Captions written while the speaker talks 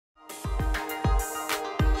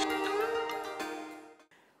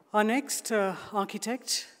Our next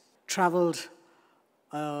architect traveled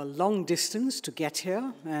a long distance to get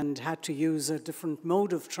here and had to use a different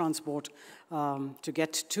mode of transport to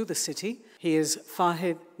get to the city. He is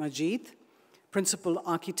Fahid Majid, Principal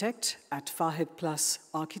Architect at Fahid Plus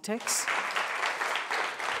Architects.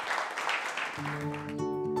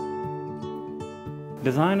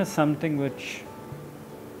 Design is something which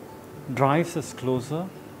drives us closer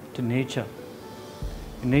to nature.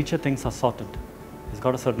 In nature, things are sorted. It's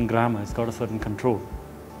got a certain grammar, it's got a certain control.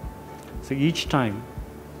 So each time,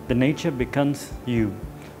 the nature becomes you.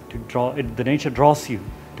 The nature draws you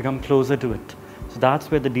to come closer to it. So that's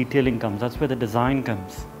where the detailing comes, that's where the design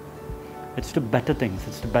comes. It's to better things,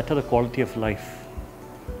 it's to better the quality of life.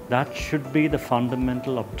 That should be the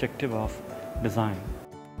fundamental objective of design.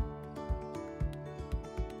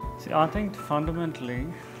 See, I think fundamentally,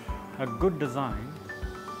 a good design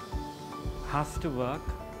has to work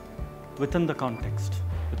within the context,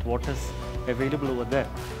 with what is available over there.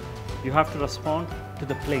 You have to respond to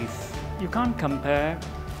the place. You can't compare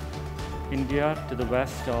India to the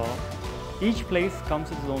West, or each place comes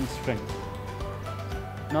with its own strength.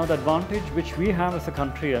 Now the advantage which we have as a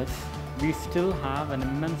country is, we still have an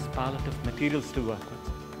immense palette of materials to work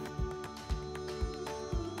with.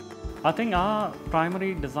 I think our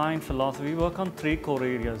primary design philosophy, we work on three core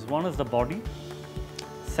areas. One is the body,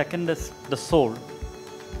 second is the soul,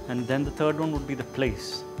 and then the third one would be the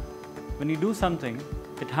place. When you do something,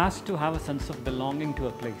 it has to have a sense of belonging to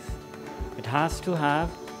a place. It has to have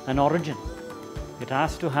an origin. It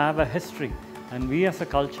has to have a history. And we as a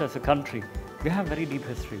culture, as a country, we have very deep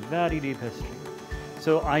history, very deep history.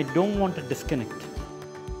 So I don't want to disconnect.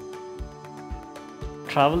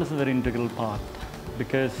 Travel is a very integral part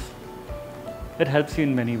because it helps you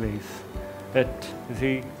in many ways. You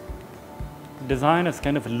see, design is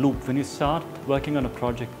kind of a loop. When you start working on a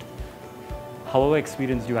project, however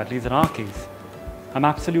experienced you, at least in our case, I'm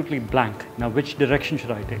absolutely blank. Now, which direction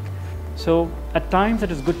should I take? So, at times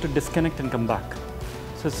it is good to disconnect and come back.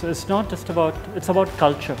 So, it's not just about, it's about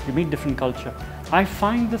culture. You meet different culture. I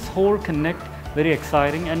find this whole connect very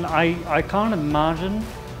exciting, and I can't imagine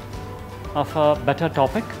of a better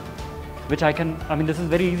topic, which this is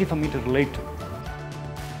very easy for me to relate to.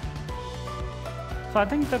 So I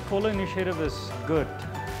think the Kohler initiative is good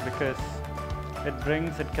because it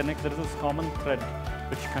connects, there is this common thread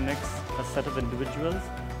which connects a set of individuals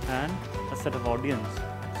and a set of audience.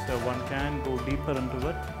 So one can go deeper into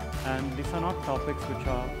it, and these are not topics which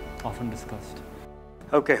are often discussed.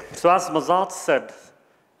 Okay, so as Mazat said,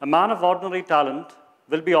 a man of ordinary talent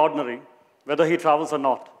will be ordinary whether he travels or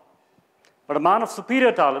not. But a man of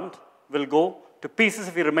superior talent will go to pieces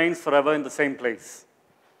if he remains forever in the same place.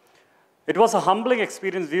 It was a humbling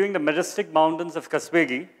experience viewing the majestic mountains of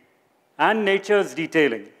Kasbegi and nature's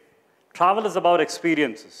detailing. Travel is about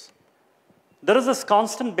experiences. There is this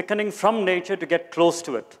constant beckoning from nature to get close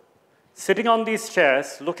to it. Sitting on these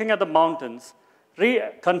chairs, looking at the mountains,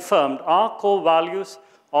 reconfirmed our core values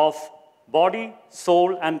of body,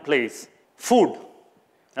 soul, and place. Food.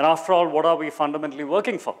 And after all, what are we fundamentally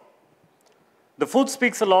working for? The food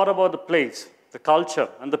speaks a lot about the place, the culture,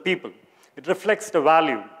 and the people. It reflects the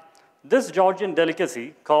value. This Georgian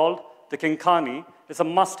delicacy, called the kinkani, is a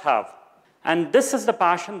must-have. And this is the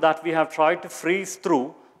passion that we have tried to freeze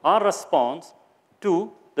through our response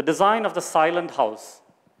to the design of the Silent House,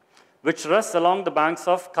 which rests along the banks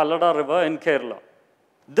of Kallada River in Kerala.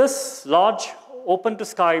 This large,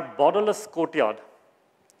 open-to-sky, borderless courtyard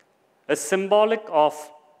is symbolic of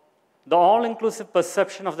the all-inclusive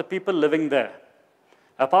perception of the people living there.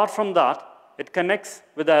 Apart from that, it connects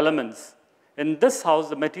with the elements. In this house,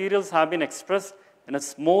 the materials have been expressed in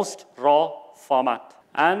its most raw format.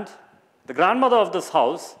 And the grandmother of this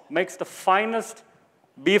house makes the finest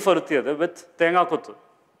beef urthiyadu with tenga kuttu,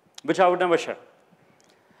 which I would never share.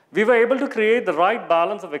 We were able to create the right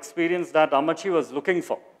balance of experience that Amachi was looking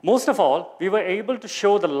for. Most of all, we were able to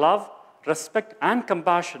show the love, respect, and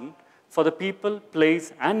compassion for the people,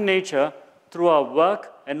 place, and nature through our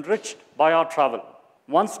work enriched by our travel.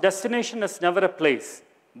 One's destination is never a place,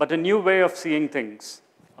 but a new way of seeing things.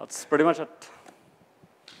 That's pretty much it.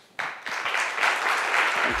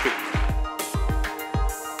 Thank you.